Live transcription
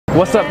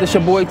What's up? This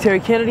your boy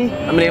Terry Kennedy.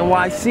 I'm in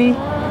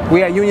NYC.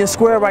 We at Union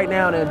Square right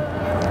now in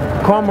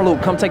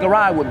Karmaloop. Come take a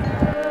ride with me.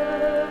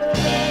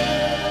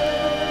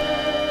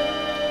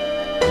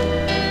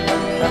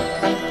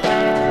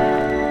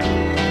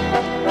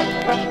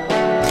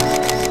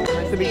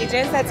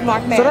 That's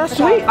Mark Man. So that's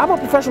sweet. I'm a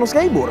professional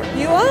skateboarder.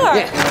 You are?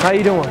 Yeah. How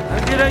you doing?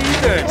 I'm good. How you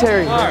doing?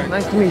 Terry,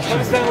 nice to meet you.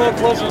 Come stand a little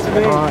closer to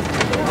me.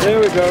 There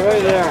we go,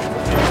 right there.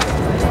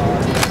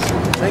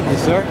 Thank you,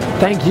 sir.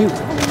 Thank you.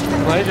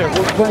 Pleasure.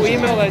 We'll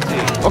email that to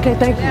you. Okay,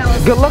 thank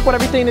you. Good luck with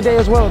everything today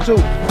as well, too.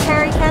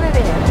 Terry Kennedy.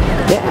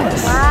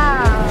 Yes.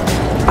 Wow.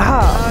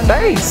 Ah,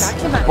 thanks.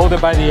 Hold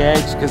it by the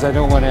edge because I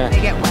don't want to.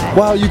 Get wet.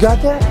 Wow, you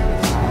got that?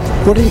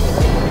 What do you?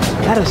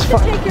 That is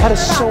fun. That is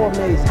so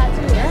amazing.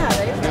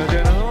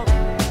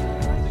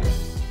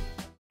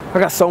 I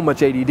got so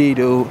much ADD,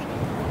 dude.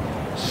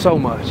 So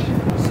much.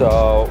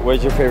 So,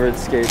 where's your favorite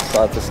skate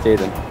spot to skate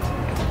in?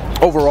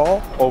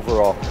 Overall?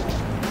 Overall.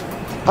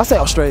 I say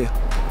Australia.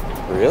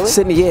 Really?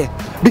 Sydney, yeah.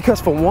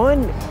 Because for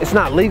one, it's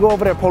not legal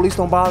over there. Police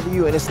don't bother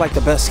you, and it's like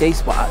the best skate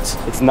spots.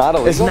 It's not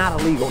illegal? It's not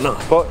illegal, no.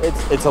 But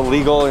it's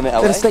illegal in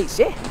LA? In the States,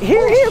 yeah.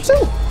 Here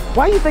too.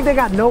 Why do you think they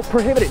got no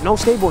prohibited, no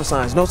skateboard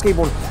signs, no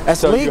skateboard? That's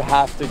so legal. You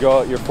have to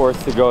go, you're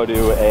forced to go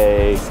to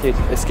a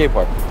skate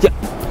park? Yeah.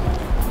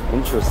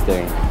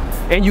 Interesting.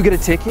 And you get a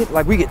ticket.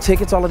 Like we get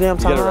tickets all the damn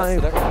time. You get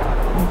arrested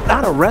there?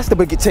 Not arrested,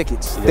 but get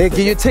tickets. They give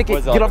you a ticket.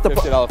 What's Get off the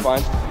 $50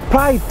 fine?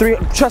 Probably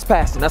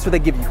trespassing. That's what they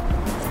give you.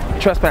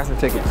 Trespassing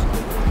tickets.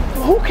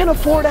 Who can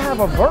afford to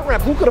have a vert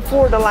ramp? Who could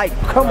afford to like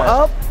come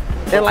up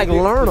and like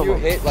learn them? You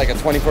hit like a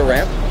 20-foot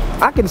ramp?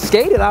 I can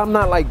skate it. I'm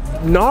not like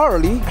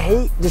gnarly. I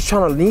hate just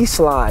trying to knee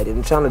slide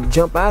and trying to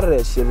jump out of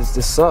that shit. It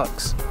just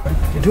sucks.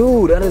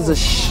 Dude, that is a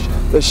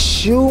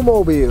shoe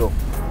mobile.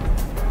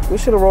 We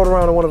should have rolled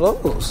around in one of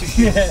those.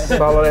 Yeah.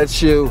 Follow that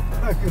shoe.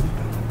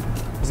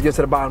 Let's get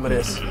to the bottom of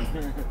this.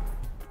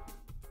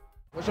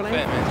 What's your name?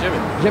 Man,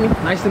 Jimmy.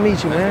 Jimmy, nice to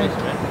meet you, man. Nice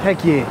to meet you, man.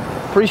 Heck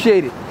yeah.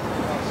 Appreciate it.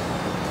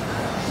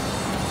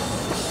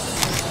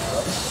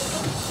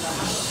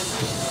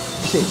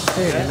 Shit,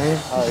 man.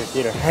 All right,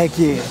 Peter. Heck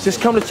yeah.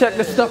 Just come to check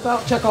this stuff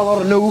out. Check out all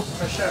the new.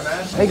 For sure,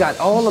 man. They got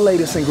all the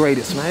latest and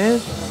greatest,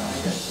 man.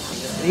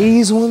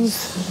 These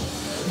ones.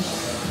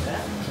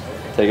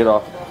 Take it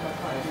off.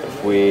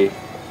 If we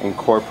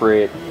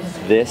incorporate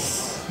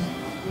this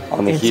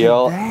on the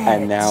heel,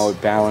 and now it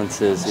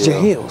balances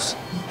your heels.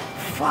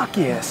 Fuck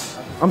yes.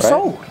 I'm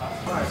sold.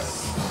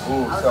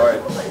 Ooh, sorry.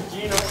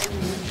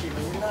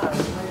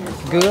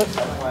 Good.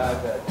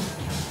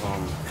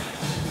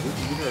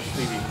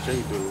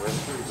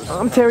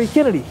 I'm Terry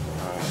Kennedy.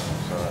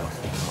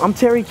 I'm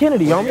Terry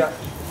Kennedy, homie.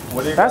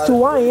 That's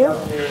who I am.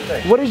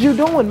 What is you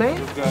doing, man?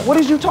 What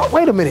is you talking?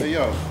 Wait a minute.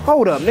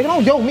 Hold up, nigga.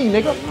 Don't yo me,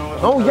 nigga.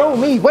 Don't yo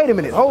me. Wait a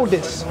minute. Hold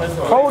this.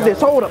 Hold this.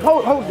 Hold up.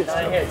 Hold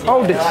this.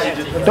 Hold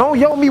this. Don't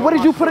yo me. What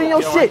did you put in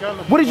your shit?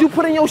 What did you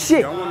put in your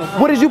shit?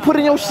 What did you put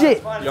in your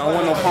shit? Y'all don't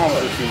want no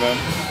problems with you, man.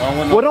 I don't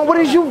want no. Well, what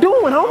is you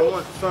doing, homie? I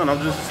want son.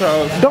 I'm just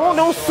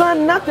Don't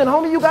son nothing,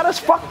 homie. You got us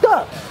fucked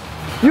up.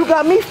 You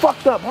got me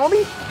fucked up,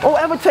 homie. Don't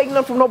ever take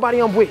nothing from nobody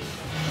I'm with.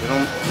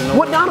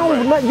 What? I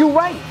don't. You right. You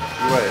right,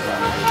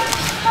 man.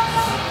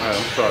 Alright,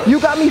 I'm sorry. You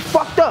got me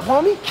fucked up,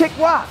 homie. Kick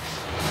rocks.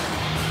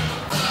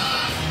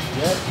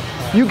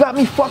 You got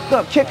me fucked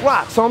up. Kick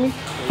rocks, homie.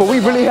 But we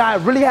really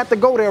have to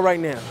go there right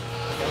now.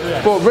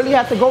 But really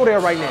have to go there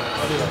right now.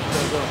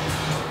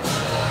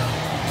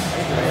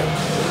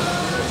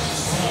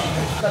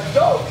 Let's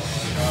go.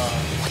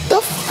 What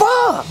the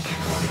fuck?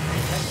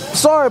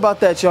 Sorry about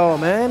that, y'all,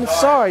 man.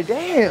 Sorry,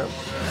 damn.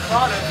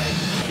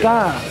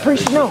 God,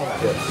 appreciate no.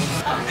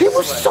 He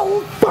was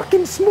so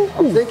fucking smooth.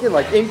 I'm thinking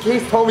like, in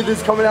case told me this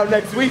is coming out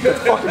next week,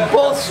 that's fucking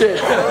bullshit.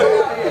 Is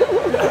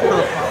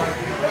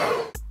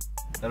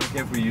that okay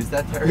if we use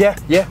that, Terry?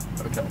 Yeah.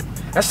 Okay.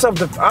 That's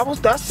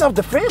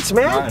self-defense,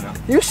 man. I know.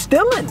 You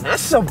stealing.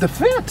 That's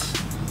self-defense.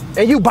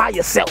 And you by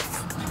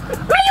yourself. Man,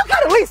 you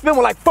gotta at least been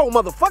with like 4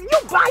 motherfuckers.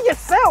 You by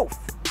yourself.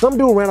 Some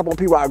dude ran up on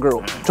P-Rod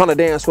girl, trying to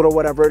dance with her or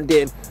whatever, and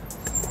then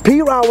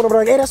P-Rod went over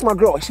like, hey, that's my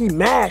girl. She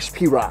mashed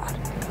P-Rod.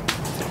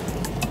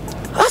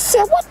 I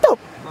said, what the?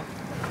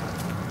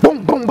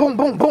 Boom, boom, boom,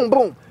 boom, boom,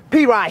 boom.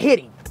 P-Rod hit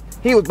him.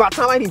 He was, by the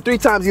time I hit him 3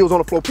 times, he was on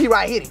the floor.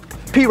 P-Rod hit him.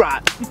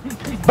 P-Rod,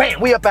 bam,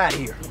 we up out of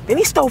here. And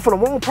he stole from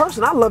the wrong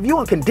person. I love you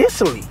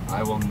unconditionally.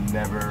 I will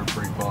never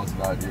break balls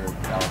about your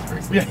Dallas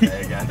bracelet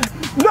today again.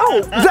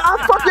 No, I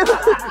fucking.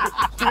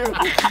 Shut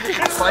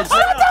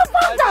the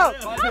fuck up!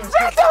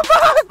 Shut the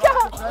fuck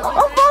up!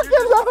 I'm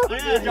fucking love. You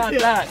just got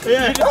that.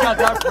 You just got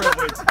that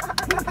privilege.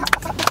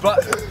 But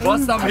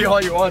bust on me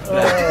all you want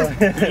today.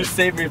 You just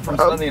saved me from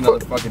spending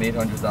another fucking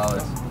 $800.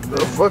 I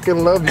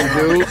fucking love you,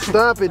 dude.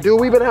 Stop it, dude.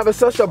 We've been having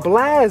such a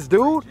blast,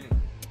 dude.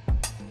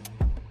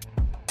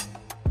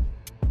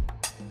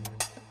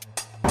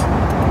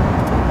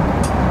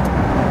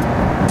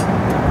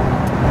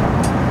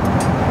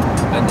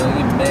 I know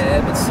you're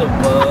mad, but so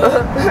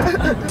what?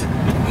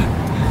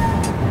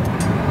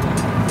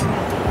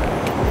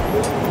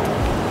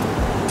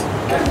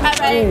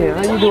 Hey,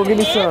 how you doing? Give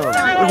me some.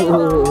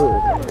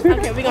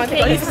 Okay, we're gonna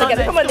take this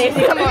together. Come on,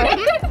 Nancy, come on.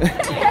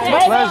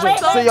 Pleasure.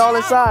 See y'all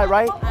inside,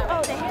 right?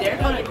 They're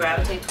going to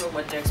gravitate toward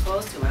what they're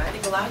exposed to, and I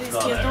think a lot of these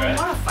kids don't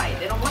want to fight.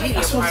 They don't want to be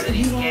a part of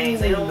these gangs.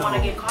 They don't want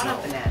to get caught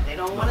up in that. They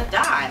don't want to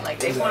die. Like,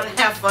 they want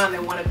to have fun. They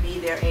want to be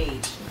their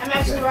age. I'm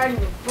actually writing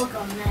a book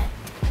on that.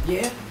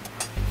 Yeah.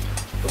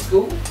 For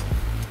school?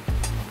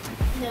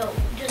 No,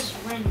 just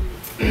randomly.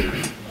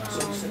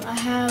 I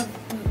have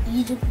an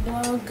Egypt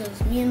blog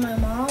because me and my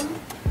mom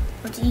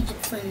went to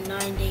Egypt for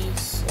 9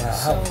 days. Wow,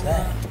 how was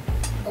that?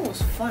 It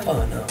was fun.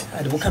 Oh no.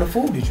 What kind of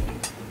food did you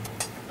eat?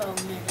 Oh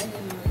man, I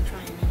didn't really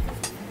try any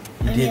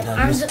food. You did not.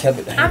 You just kept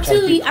it. I'm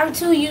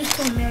too used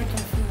to American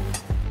food.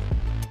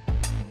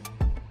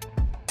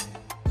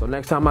 So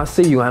next time I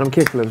see you, have them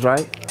kickflips,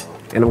 right?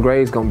 And them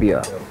grades gonna be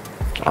up.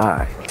 All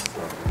right.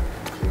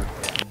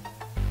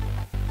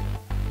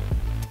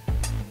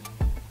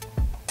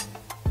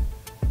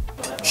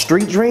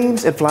 Street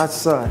Dreams at Fly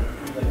Society.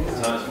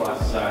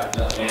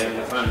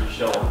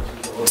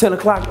 10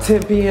 o'clock,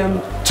 10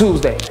 p.m.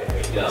 Tuesday.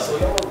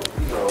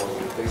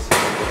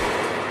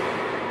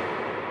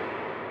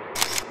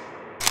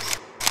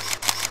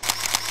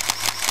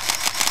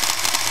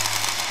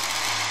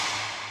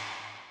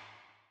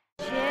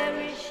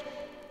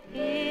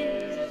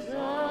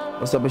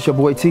 What's up, it's your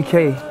boy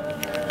TK.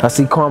 I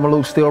see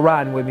Karmaloop still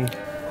riding with me.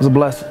 It was a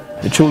blessing,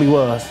 it truly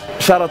was.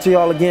 Shout out to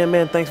y'all again,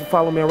 man. Thanks for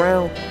following me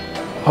around.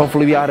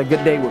 Hopefully you had a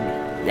good day with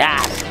me. Yeah.